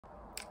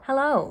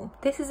Hello,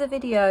 this is a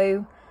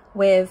video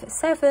with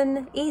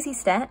 7 easy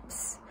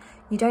steps.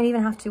 You don't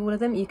even have to do all of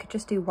them, you could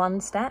just do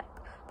one step.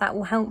 That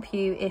will help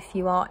you if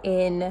you are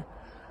in,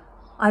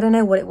 I don't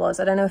know what it was.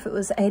 I don't know if it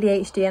was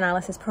ADHD,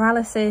 analysis,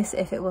 paralysis,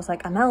 if it was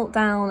like a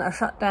meltdown, a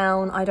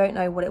shutdown, I don't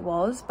know what it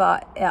was,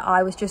 but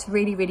I was just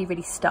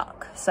really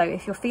stuck. So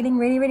if you're feeling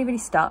really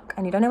stuck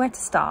and you don't know where to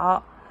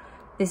start,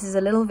 this is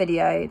a little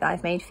video that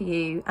I've made for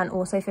you and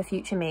also for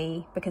future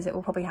me, because it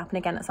will probably happen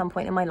again at some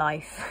point in my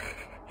life.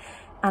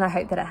 And I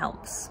hope that it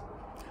helps.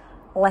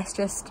 Let's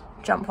just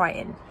jump right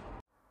in.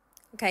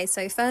 Okay,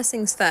 so first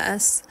things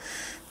first,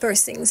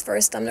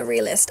 I'm the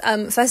realist.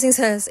 First things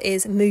first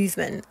is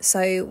movement.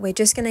 So we're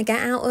just gonna get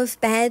out of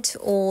bed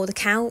or the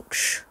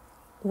couch,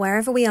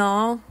 wherever we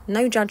are,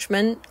 no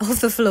judgment,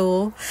 off the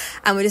floor,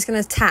 and we're just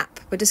gonna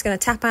tap. We're just gonna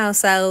tap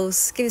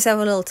ourselves, give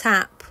yourself a little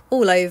tap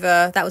all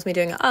over. That was me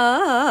doing just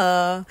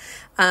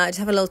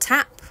have a little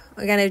tap.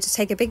 We're going to just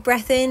take a big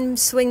breath in,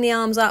 swing the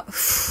arms up,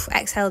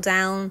 exhale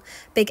down,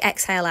 big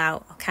exhale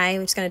out, okay?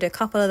 We're just going to do a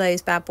couple of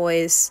those bad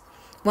boys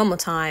one more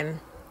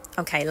time.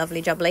 Okay,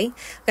 lovely jubbly.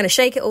 We're going to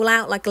shake it all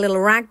out like a little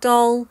rag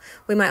doll.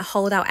 We might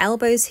hold our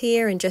elbows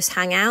here and just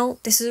hang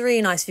out. This is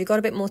really nice if you've got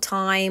a bit more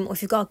time, or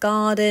if you've got a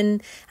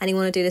garden and you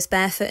want to do this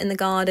barefoot in the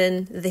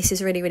garden. This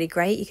is really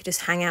great. You could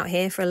just hang out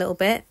here for a little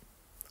bit.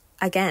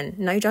 Again,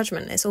 no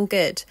judgment, it's all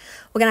good.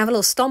 We're gonna have a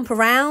little stomp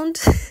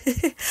around.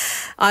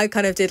 I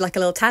kind of did like a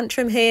little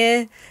tantrum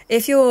here.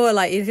 If you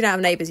don't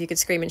have neighbours, you could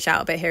scream and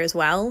shout a bit here as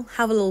well.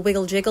 Have a little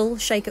wiggle jiggle,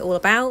 shake it all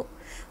about.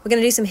 We're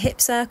gonna do some hip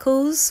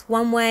circles,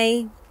 one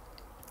way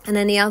and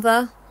then the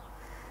other.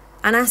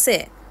 And that's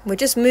it. We're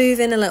just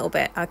moving a little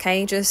bit,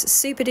 okay? Just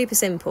super duper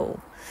simple.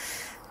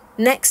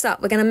 Next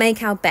up, we're going to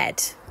make our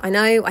bed. I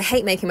know, I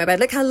hate making my bed.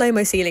 Look how low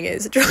my ceiling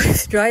is. It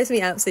drives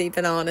me absolutely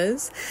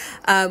bananas.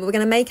 We're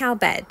going to make our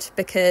bed,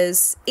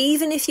 because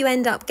even if you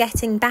end up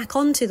getting back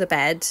onto the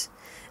bed,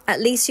 at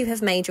least you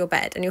have made your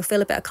bed and you'll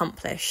feel a bit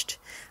accomplished.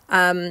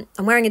 I'm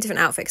wearing a different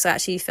outfit because I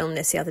actually filmed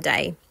this the other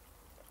day.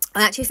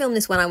 I actually filmed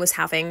this when I was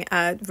having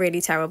a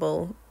really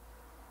terrible,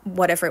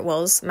 whatever it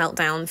was,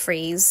 meltdown,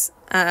 freeze.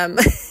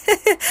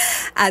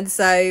 And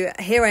so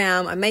here I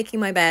am, I'm making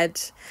my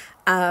bed.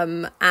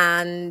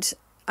 And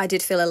I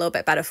did feel a little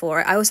bit better for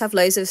it. I also have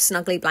loads of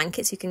snuggly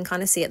blankets. You can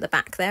kind of see at the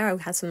back there, I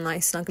had some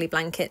nice snuggly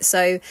blankets.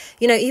 So,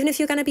 you know, even if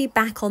you're going to be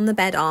back on the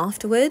bed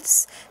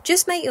afterwards,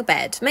 just make your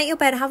bed,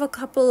 have a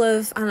couple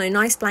of, I don't know,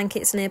 nice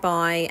blankets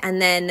nearby.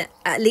 And then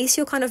at least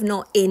you're kind of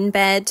not in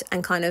bed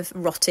and kind of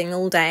rotting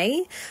all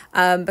day.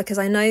 Because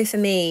I know for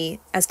me,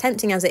 as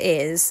tempting as it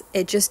is,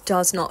 it just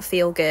does not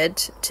feel good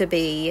to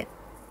be,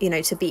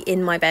 to be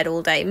in my bed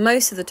all day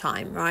most of the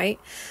time, right?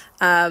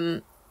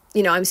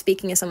 I'm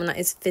speaking as someone that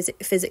is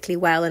physically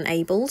well and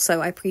able,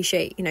 so I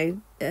appreciate,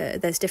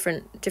 there's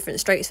different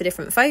strokes for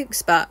different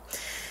folks, but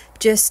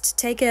just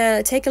take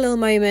a little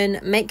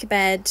moment, make your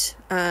bed.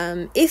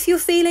 If you're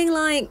feeling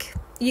like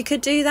you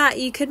could do that,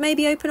 you could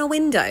maybe open a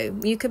window,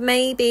 you could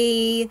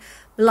maybe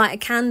light a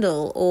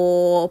candle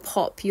or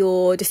pop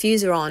your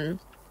diffuser on,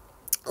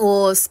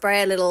 or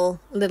spray a little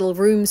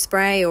room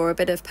spray or a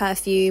bit of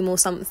perfume or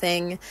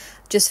something,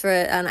 just for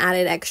an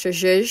added extra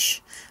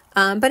zhuzh.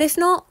 But if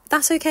not,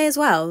 that's okay as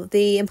well.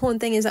 The important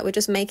thing is that we're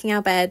just making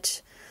our bed.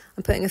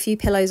 I'm putting a few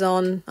pillows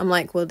on. I'm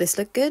like, will this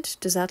look good?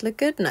 Does that look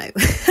good? No.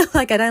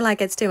 I don't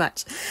like it. It's too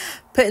much.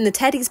 Putting the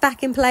teddies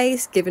back in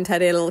place, giving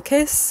Teddy a little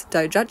kiss.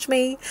 Don't judge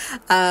me.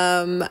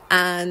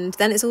 And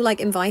then it's all like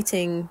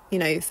inviting,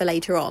 for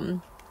later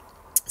on.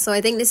 So I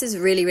think this is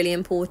really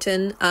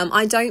important.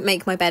 I don't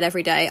make my bed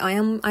every day. I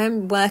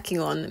am working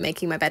on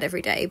making my bed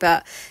every day,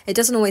 but it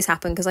doesn't always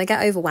happen because I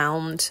get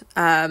overwhelmed.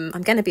 I'm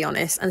going to be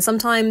honest. And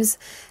sometimes,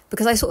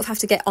 because I sort of have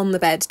to get on the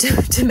bed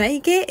to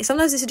make it,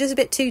 sometimes it's just a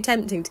bit too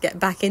tempting to get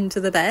back into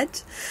the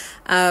bed.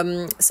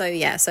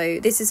 So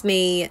this is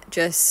me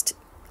just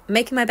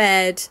making my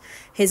bed.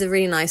 Here's a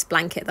really nice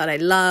blanket that I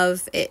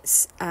love.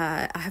 It's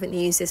I haven't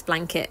used this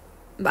blanket.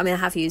 I mean, I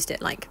have used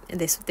it like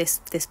this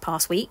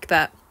past week,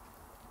 but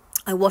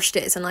I washed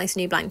it. It's a nice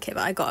new blanket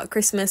that I got at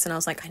Christmas, and I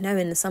was like, I know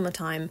in the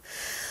summertime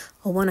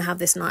I want to have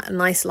this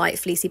nice light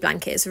fleecy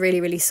blanket. It's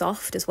really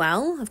soft as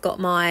well. I've got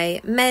my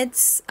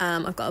meds,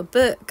 I've got a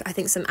book, I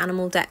think some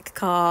animal deck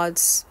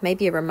cards,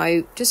 maybe a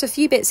remote, just a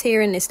few bits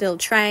here in this little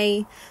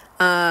tray.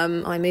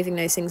 I'm moving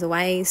those things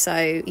away.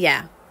 So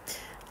yeah,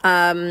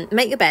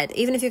 make your bed,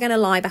 even if you're going to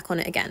lie back on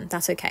it again,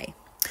 that's okay.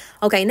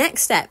 Okay,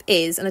 next step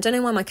is, and I don't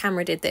know why my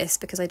camera did this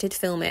because I did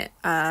film it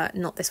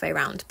not this way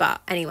around,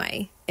 but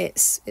anyway,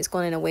 it's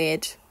gone in a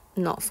weird,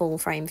 not full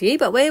frame view,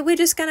 but we're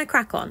just gonna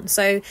crack on.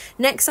 So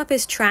next up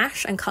is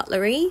trash and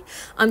cutlery.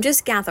 I'm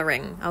just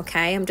gathering,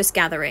 okay? I'm just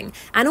gathering.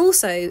 And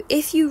also,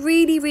 if you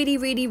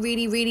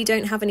really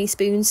don't have any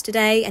spoons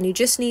today and you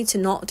just need to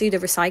not do the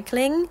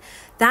recycling,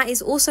 that is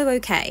also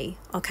okay?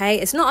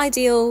 It's not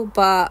ideal,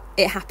 but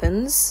it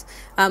happens.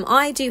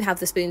 I do have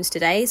the spoons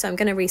today, so I'm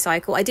going to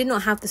recycle. I did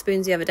not have the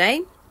spoons the other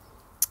day.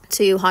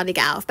 to hardly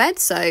get out of bed,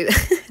 so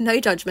no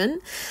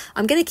judgment.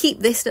 I'm going to keep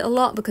this little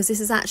lot because this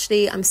is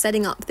actually, I'm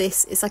setting up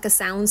this, it's like a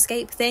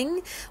soundscape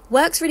thing.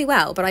 Works really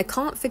well, but I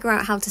can't figure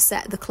out how to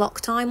set the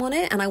clock time on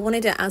it, and I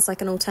wanted it as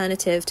like an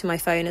alternative to my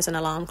phone as an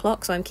alarm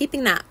clock, so I'm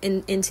keeping that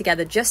in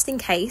together just in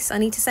case I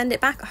need to send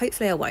it back.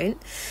 Hopefully I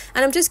won't.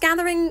 And I'm just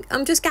gathering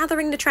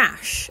the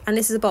trash, and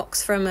this is a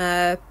box from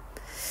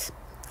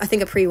I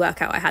think a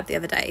pre-workout I had the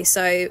other day.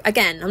 So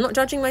again, I'm not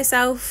judging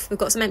myself. We've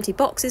got some empty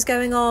boxes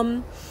going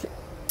on.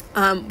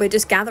 We're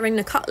just gathering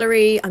the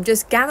cutlery. I'm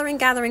just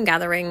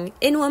gathering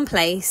in one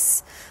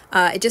place.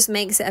 It just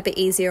makes it a bit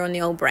easier on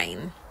the old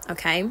brain.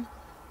 Okay.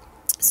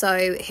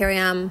 So here I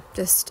am,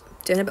 just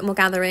doing a bit more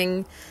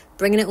gathering,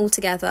 bringing it all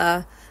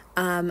together.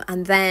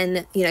 And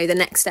then, you know, the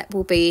next step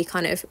will be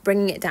kind of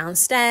bringing it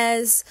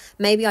downstairs.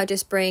 Maybe I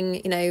just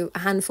bring, you know, a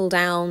handful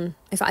down.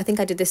 I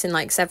think I did this in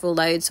like several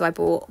loads. So I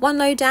brought one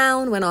load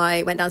down when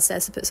I went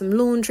downstairs to put some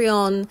laundry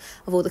on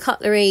of all the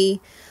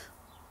cutlery.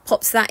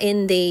 Popped that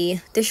in the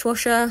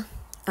dishwasher,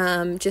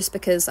 just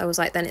because I was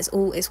like, then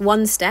it's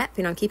one step,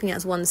 you know, I'm keeping it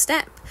as one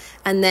step.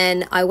 And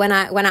then I went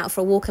out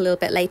for a walk a little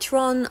bit later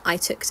on. I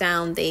took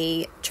down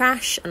the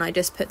trash and I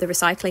just put the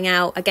recycling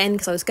out again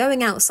because I was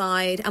going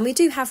outside, and we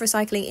do have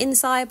recycling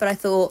inside, but I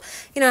thought,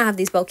 you know, I have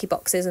these bulky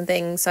boxes and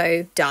things,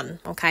 so done.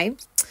 Okay.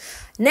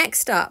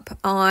 Next up,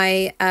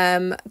 I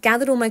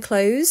gathered all my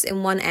clothes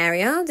in one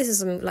area. This is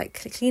some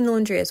like clean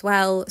laundry as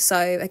well.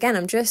 So again,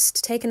 I'm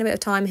just taking a bit of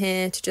time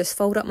here to just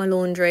fold up my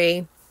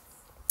laundry,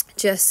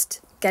 just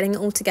getting it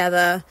all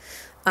together.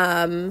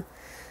 I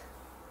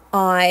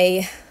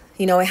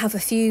have a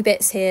few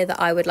bits here that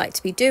I would like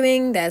to be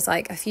doing. There's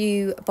like a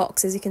few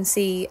boxes. You can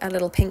see a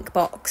little pink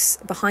box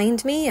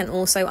behind me and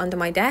also under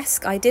my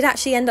desk. I did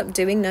actually end up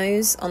doing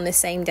those on this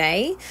same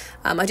day.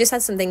 I just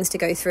had some things to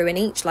go through in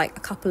each, like a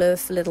couple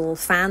of little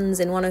fans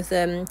in one of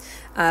them.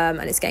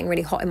 And it's getting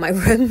really hot in my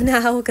room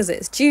now because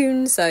it's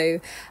June. So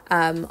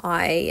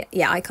I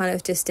kind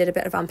of just did a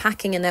bit of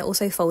unpacking, and they're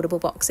also foldable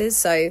boxes.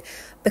 So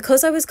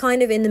because I was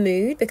kind of in the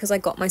mood, because I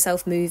got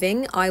myself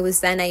moving, I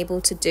was then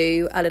able to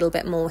do a little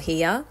bit more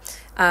here.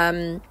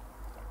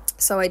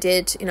 So I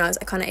did, you know, I was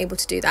kind of able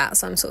to do that.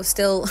 So I'm sort of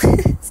still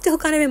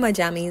kind of in my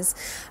jammies,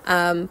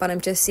 but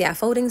I'm just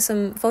folding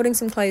some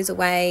clothes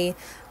away.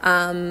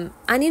 And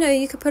you know,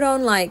 you could put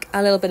on like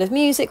a little bit of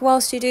music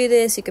whilst you do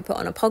this. You could put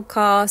on a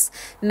podcast.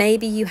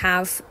 Maybe you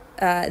have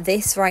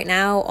this right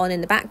now on in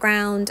the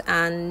background,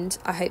 and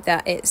I hope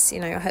that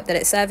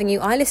it's serving you.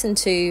 I listen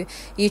to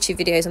YouTube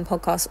videos and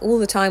podcasts all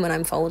the time when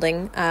I'm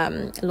folding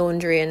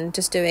laundry and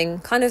just doing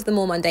kind of the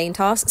more mundane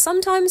tasks.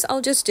 Sometimes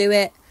I'll just do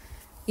it,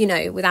 you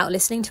know, without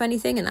listening to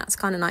anything, and that's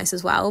kind of nice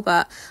as well.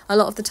 But a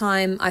lot of the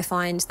time I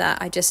find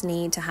that I just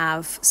need to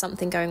have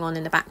something going on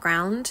in the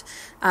background.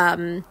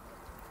 And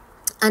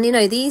you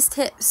know, these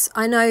tips,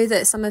 I know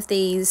that some of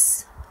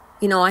these,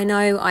 you know, I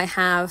know I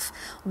have,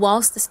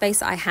 whilst the space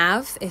that I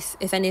have,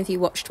 if any of you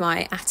watched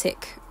my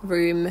attic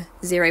room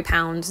 £0 $0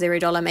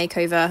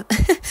 makeover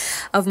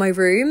of my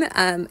room,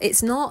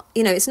 it's not,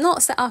 you know, it's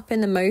not set up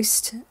in the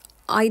most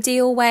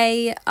ideal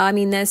way. I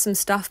mean, there's some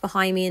stuff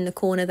behind me in the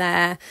corner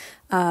there,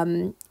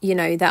 you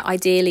know, that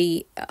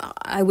ideally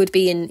I would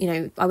be in, you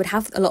know, I would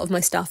have a lot of my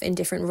stuff in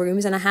different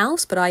rooms in a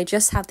house, but I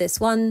just have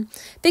this one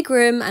big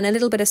room and a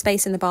little bit of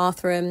space in the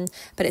bathroom,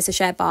 but it's a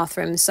shared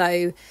bathroom,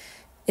 so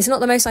it's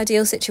not the most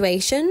ideal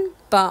situation,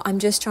 but I'm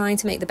just trying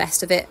to make the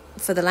best of it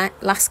for the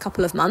last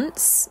couple of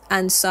months.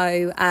 And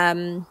so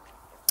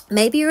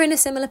maybe you're in a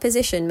similar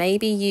position.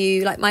 Maybe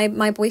you, like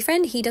my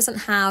boyfriend, he doesn't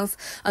have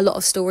a lot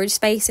of storage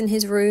space in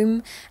his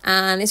room,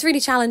 and it's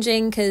really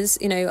challenging because,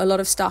 you know, a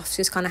lot of stuff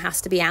just kind of has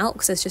to be out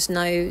because there's just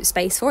no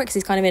space for it, because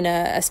he's kind of in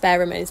a spare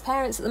room at his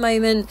parents at the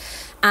moment.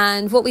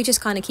 And what we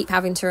just kind of keep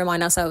having to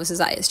remind ourselves is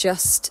that it's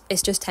just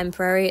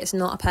temporary. It's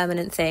not a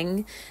permanent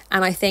thing.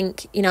 And I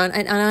think, you know,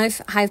 and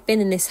I've been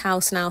in this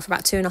house now for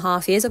about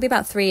 2.5 years. It'll be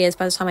about 3 years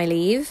by the time I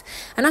leave,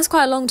 and that's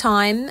quite a long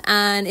time.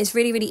 And it's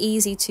really, really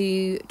easy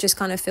to just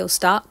kind of feel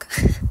stuck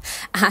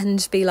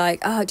and be like,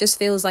 oh, it just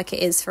feels like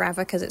it is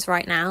forever because it's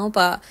right now,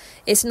 but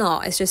it's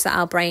not. It's just that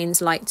our brains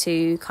like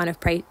to kind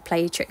of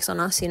play tricks on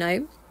us, you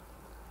know.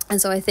 And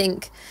so I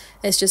think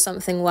it's just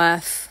something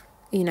worth,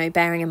 you know,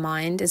 bearing in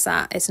mind, is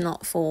that it's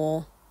not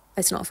forever.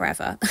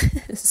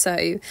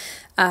 So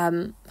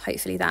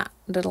hopefully that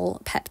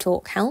little pep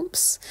talk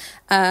helps.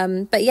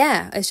 But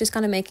yeah, it's just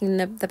kind of making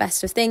the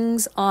best of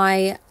things.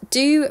 I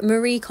do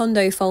Marie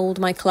Kondo fold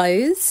my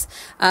clothes.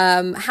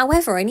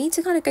 However, I need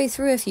to kind of go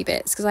through a few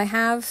bits because I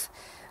have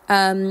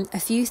a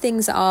few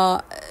things that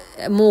are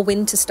more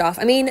winter stuff.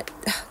 I mean,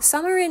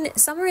 summer in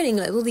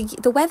England, well,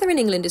 the weather in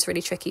England is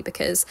really tricky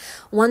because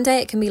one day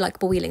it can be like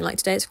boiling, like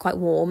today it's quite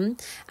warm,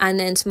 and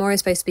then tomorrow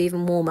is supposed to be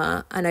even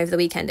warmer, and over the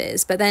weekend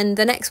is, but then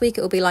the next week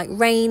it will be like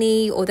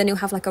rainy, or then you'll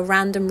have like a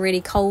random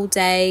really cold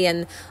day.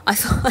 And I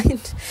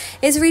find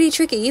it's really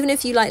tricky, even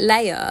if you like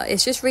layer,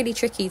 it's just really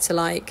tricky to,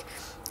 like,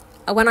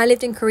 when I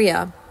lived in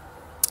Korea,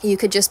 you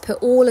could just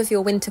put all of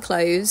your winter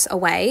clothes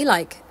away,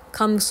 like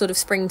come sort of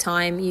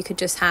springtime, you could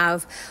just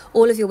have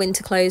all of your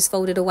winter clothes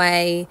folded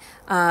away.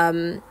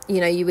 You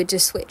know, you would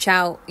just switch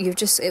out.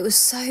 It was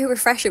so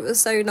refreshing. It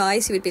was so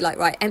nice. You would be like,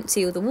 right,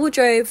 empty all the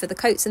wardrobe for the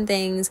coats and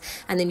things,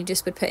 and then you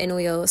just would put in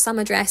all your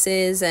summer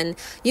dresses, and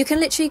you can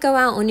literally go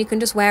out and you can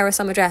just wear a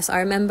summer dress. I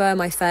remember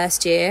my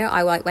first year,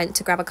 I like went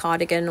to grab a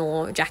cardigan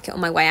or a jacket on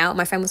my way out.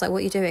 My friend was like, what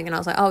are you doing? And I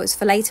was like, oh, it's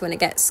for later when it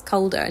gets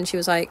colder. And she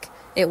was like,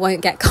 it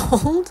won't get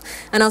cold.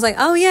 And I was like,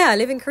 oh yeah, I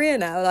live in Korea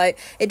now. Like,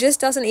 it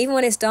just doesn't, even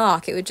when it's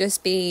dark, it would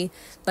just be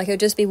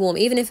warm.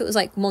 Even if it was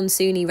like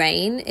monsoony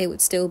rain, it would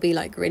still be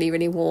like really,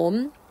 really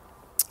warm.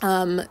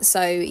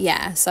 So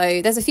yeah,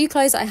 so there's a few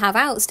clothes that I have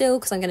out still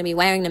because I'm going to be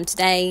wearing them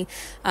today,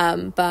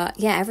 but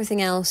yeah,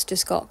 everything else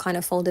just got kind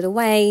of folded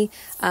away,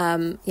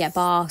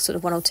 bar sort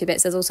of one or two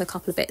bits. There's also a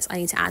couple of bits I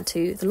need to add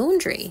to the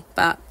laundry,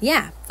 but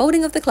yeah,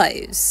 folding of the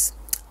clothes.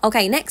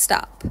 Okay, next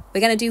up,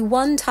 we're going to do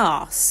one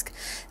task.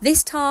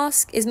 This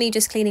task is me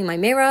just cleaning my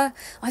mirror.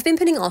 I've been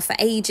putting it off for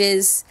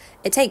ages.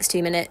 It takes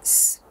 2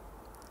 minutes.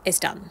 It's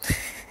done.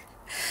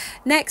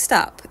 Next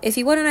up, if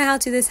you want to know how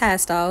to do this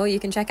hairstyle, you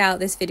can check out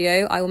this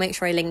video. I will make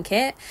sure I link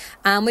it.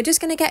 We're just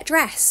going to get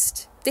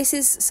dressed. This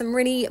is some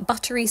really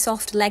buttery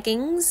soft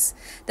leggings.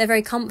 They're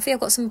very comfy. I've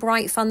got some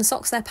bright fun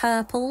socks. They're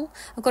purple.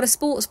 I've got a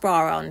sports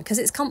bra on because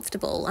it's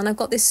comfortable, and I've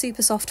got this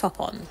super soft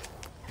top on.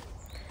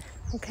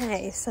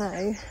 Okay,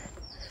 so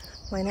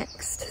my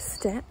next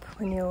step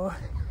when you're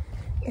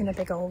in a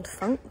big old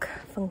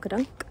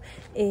funkadunk,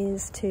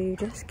 is to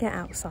just get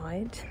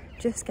outside,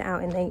 just get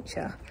out in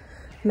nature.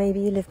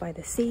 Maybe you live by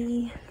the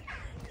sea,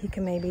 you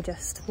can maybe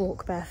just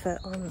walk barefoot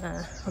on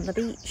the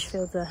beach,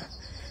 feel the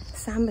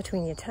sand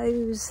between your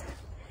toes.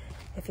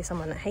 If you're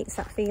someone that hates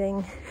that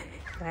feeling,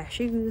 wear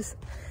shoes.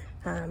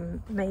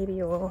 Maybe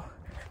you're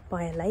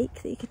by a lake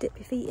that you could dip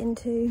your feet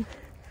into.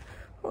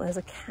 Oh, there's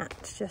a cat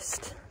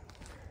just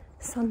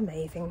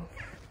sunbathing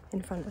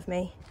in front of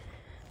me.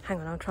 Hang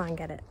on, I'll try and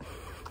get it.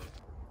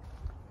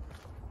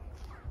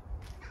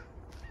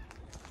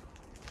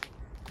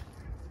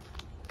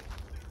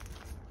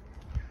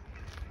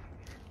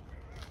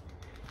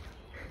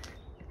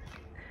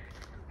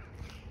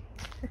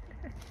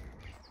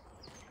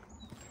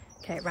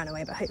 Okay, it ran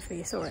away, but hopefully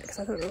you saw it because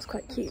I thought it was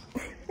quite cute.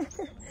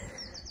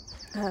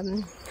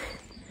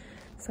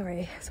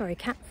 Sorry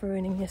cat, for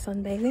ruining your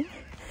sunbathing.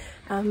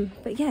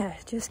 But yeah,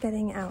 just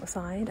getting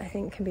outside I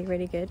think can be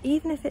really good,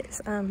 even if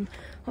it's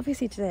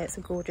obviously today it's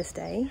a gorgeous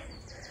day,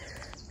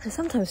 and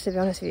sometimes, to be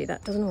honest with you,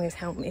 that doesn't always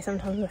help me.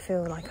 Sometimes I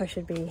feel like I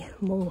should be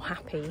more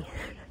happy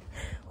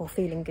or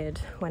feeling good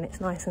when it's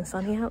nice and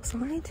sunny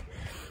outside.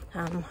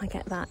 I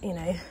get that, you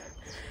know,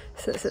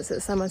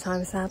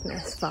 summertime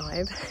sadness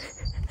vibe.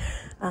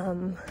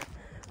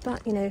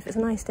 But you know, if it's a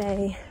nice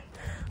day,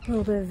 a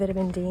little bit of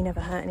vitamin D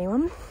never hurt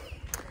anyone.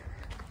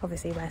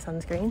 Obviously wear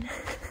sunscreen.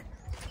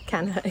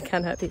 It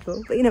can hurt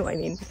people, but you know what I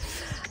mean.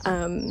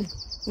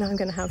 Now I'm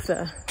gonna have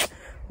the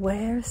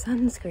wear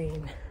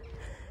sunscreen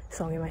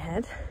song in my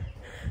head.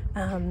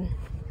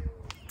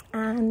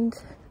 And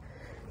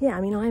yeah,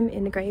 I mean, I'm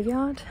in the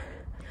graveyard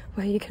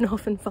where you can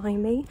often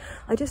find me.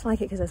 I just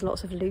like it because there's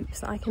lots of loops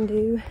that I can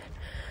do.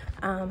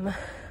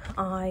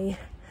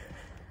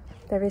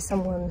 There is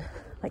someone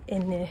like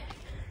in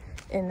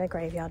the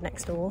graveyard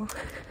next door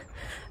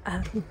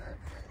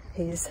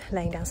who's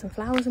laying down some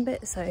flowers and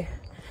bits, so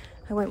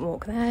I won't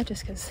walk there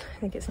just because I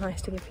think it's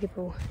nice to give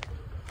people,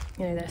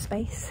 you know, their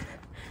space.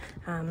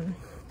 And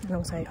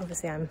also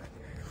obviously I'm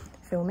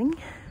filming,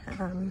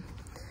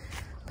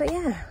 but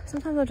yeah,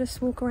 sometimes I'll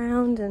just walk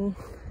around and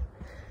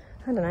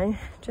I don't know,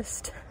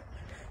 just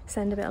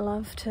send a bit of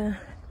love to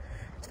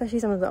especially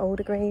some of the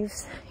older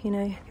graves, you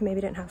know, who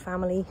maybe don't have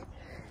family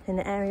in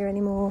the area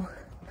anymore.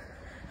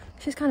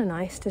 It's just kind of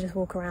nice to just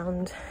walk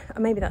around.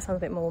 Maybe that sounds a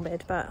bit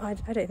morbid, but I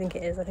don't think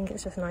it is. I think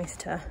it's just nice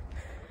to,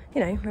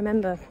 you know,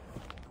 remember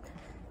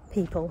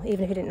people,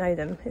 even if you didn't know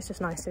them. It's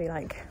just nice to be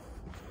like,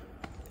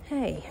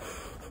 hey,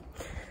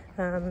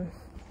 or,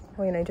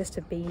 you know, just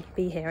to be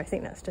here. I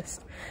think that's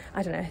just,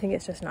 I don't know, I think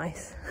it's just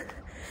nice.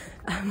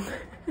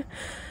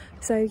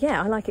 So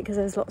yeah, I like it because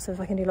there's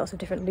I can do lots of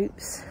different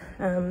loops,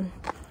 and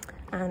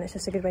it's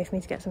just a good way for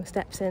me to get some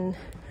steps in.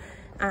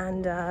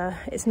 And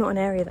it's not an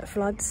area that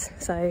floods,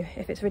 so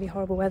if it's really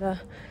horrible weather,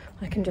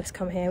 I can just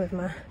come here with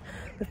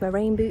my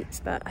rain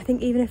boots. But I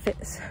think even if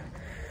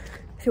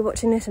you're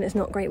watching this and it's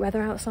not great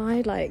weather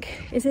outside,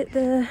 like, is it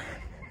the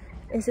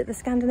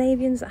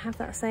Scandinavians that have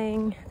that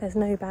saying, there's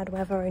no bad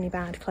weather, only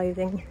bad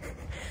clothing?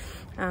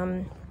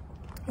 You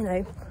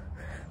know,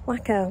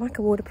 whack a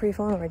waterproof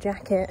on or a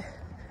jacket,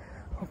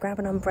 or grab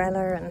an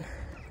umbrella and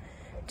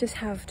just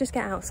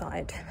get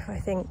outside. I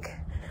think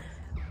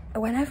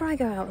whenever I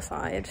go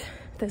outside,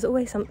 there's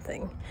always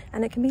something,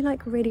 and it can be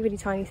like really, really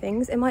tiny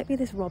things. It might be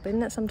this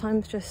robin that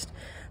sometimes just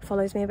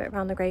follows me a bit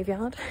around the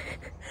graveyard,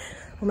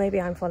 or maybe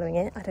I'm following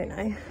it, I don't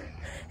know.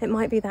 It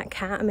might be that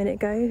cat a minute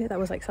ago that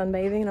was like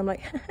sunbathing and I'm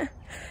like,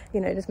 you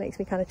know, it just makes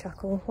me kind of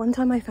chuckle. One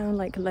time I found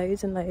like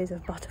loads and loads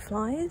of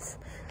butterflies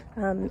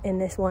in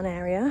this one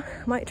area.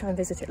 I might try and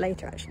visit it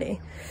later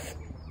actually.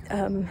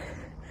 And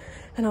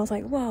I was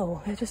like,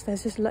 whoa,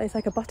 it's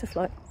like a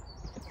butterfly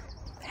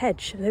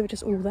hedge. They were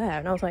just all there,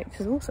 and I was like, this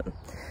is awesome.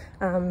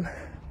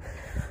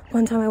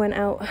 One time I went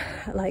out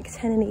at like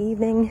 10 in the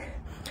evening.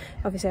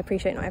 Obviously I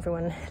appreciate not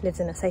everyone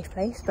lives in a safe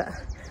place, but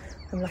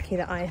I'm lucky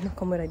that I,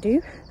 knock on wood, I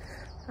do.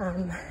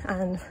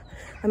 And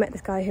I met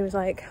this guy who was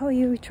like, oh,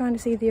 you trying to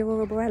see the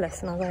aurora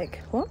borealis? And I was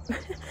like, what?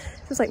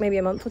 This was like maybe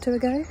a month or two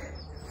ago.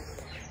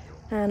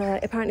 And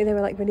apparently they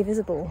were like really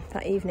visible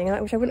that evening,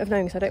 which I wouldn't have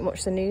known because I don't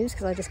watch the news,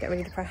 because I just get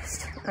really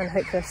depressed and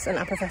hopeless and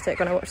apathetic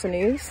when I watch the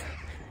news.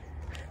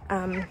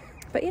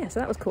 But yeah, so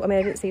that was cool. I mean,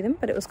 I didn't see them,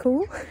 but it was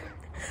cool.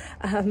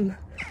 And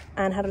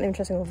had an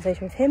interesting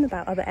conversation with him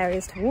about other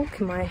areas to walk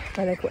in my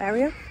local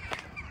area.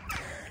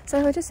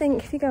 So I just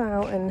think if you go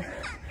out and,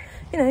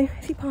 you know,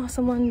 if you pass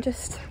someone,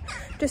 just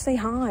say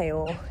hi,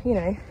 or, you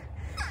know,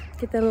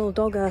 give their little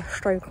dog a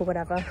stroke or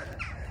whatever.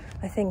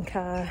 I think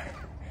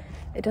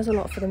it does a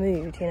lot for the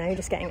mood, you know,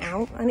 just getting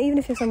out. And even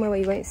if you're somewhere where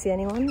you won't see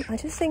anyone, I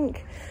just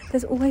think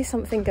there's always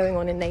something going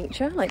on in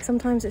nature. Like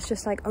sometimes it's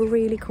just like a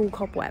really cool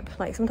cobweb.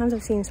 Like sometimes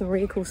I've seen some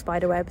really cool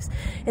spider webs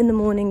in the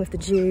morning with the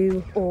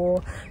dew,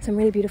 or some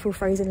really beautiful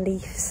frozen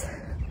leaves,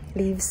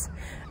 things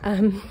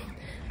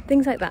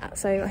like that.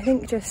 So I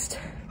think just,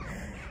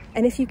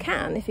 and if you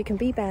can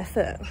be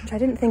barefoot, which I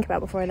didn't think about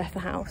before I left the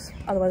house,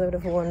 otherwise I would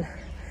have worn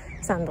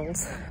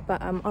sandals,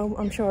 but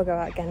I'm sure I'll go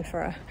out again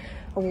for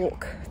a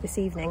walk this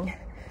evening.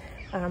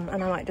 And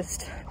I might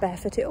just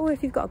barefoot it, or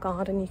if you've got a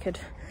garden, you could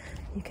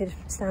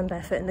stand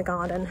barefoot in the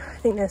garden. I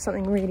think there's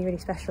something really, really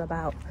special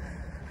about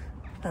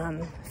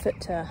foot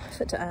to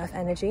earth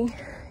energy.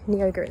 In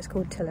yoga it's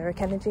called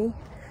telluric energy.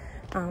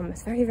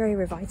 It's very, very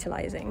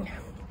revitalizing.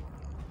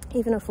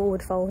 Even a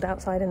forward fold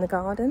outside in the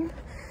garden,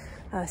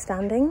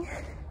 standing,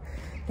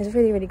 is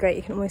really, really great.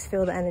 You can almost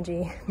feel the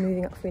energy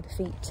moving up through the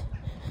feet,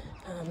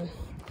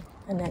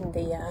 and then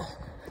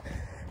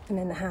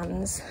the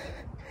hands.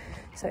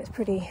 So it's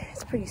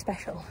pretty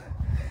special.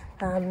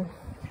 But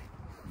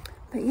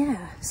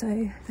yeah,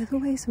 so there's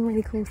always some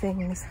really cool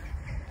things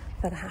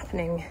that are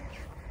happening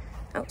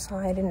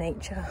outside in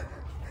nature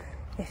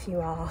if you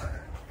are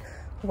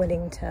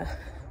willing to,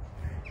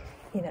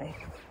 you know,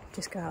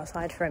 just go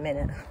outside for a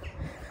minute.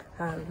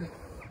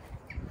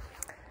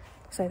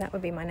 So that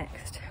would be my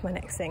next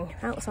thing.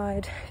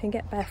 Outside, if you can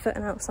get barefoot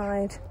and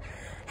outside.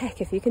 Heck,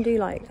 if you can do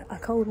like a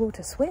cold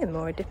water swim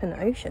or a dip in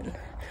the ocean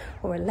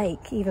or a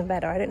lake, even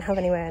better. I don't have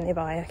anywhere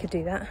nearby I could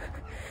do that.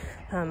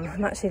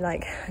 I'm actually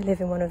like, I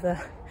live in one of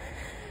the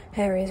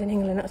areas in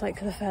England that's like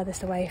the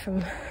furthest away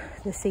from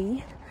the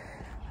sea.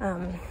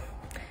 And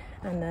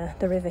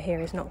the river here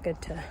is not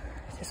good to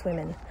swim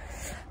in.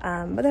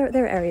 But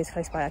there are areas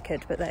close by I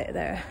could, but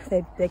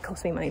they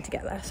cost me money to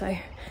get there. So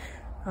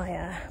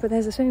but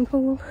there's a swimming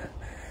pool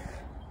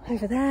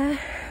over there,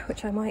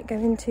 which I might go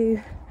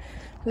into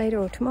later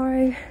or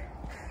tomorrow.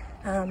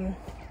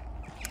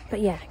 But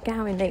yeah, get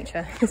out in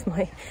nature is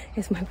my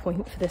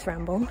point for this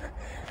ramble.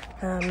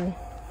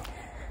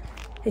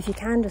 If you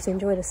can, just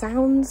enjoy the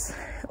sounds,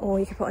 or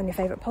you can put on your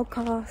favourite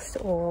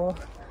podcast or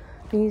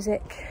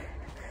music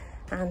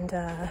and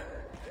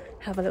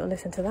have a little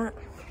listen to that.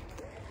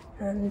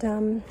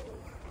 And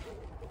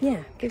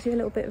yeah, gives you a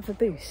little bit of a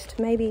boost.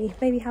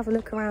 Maybe have a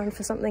look around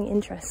for something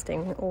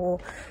interesting, or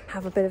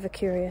have a bit of a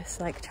curious,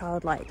 like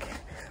childlike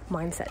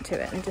mindset to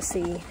it, and just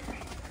see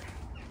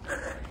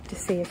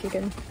if you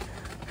can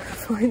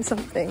find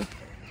something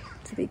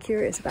to be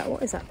curious about.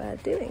 What is that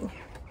bird doing?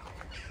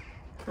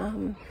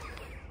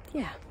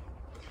 Yeah.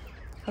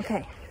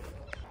 Okay.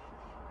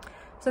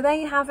 So there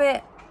you have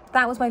it.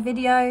 That was my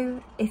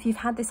video. If you've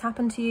had this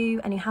happen to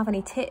you and you have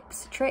any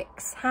tips,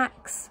 tricks,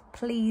 hacks,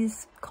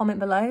 please comment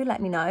below, let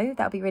me know.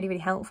 That would be really, really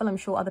helpful. I'm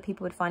sure other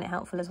people would find it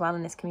helpful as well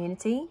in this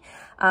community.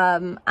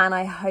 And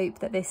I hope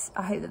that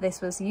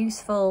this was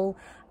useful,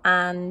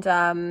 and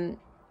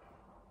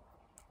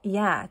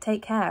yeah,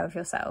 take care of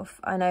yourself.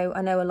 I know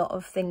a lot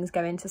of things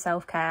go into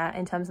self-care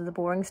in terms of the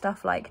boring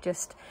stuff, like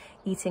just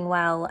eating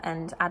well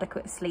and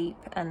adequate sleep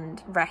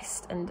and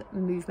rest and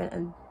movement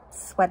and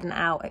sweating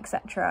out,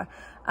 etc.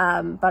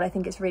 But I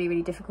think it's really,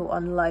 really difficult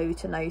on low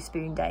to no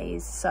spoon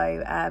days.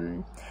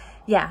 So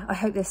yeah, I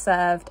hope this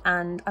served,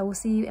 and I will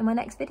see you in my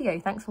next video.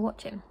 Thanks for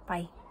watching.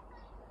 Bye.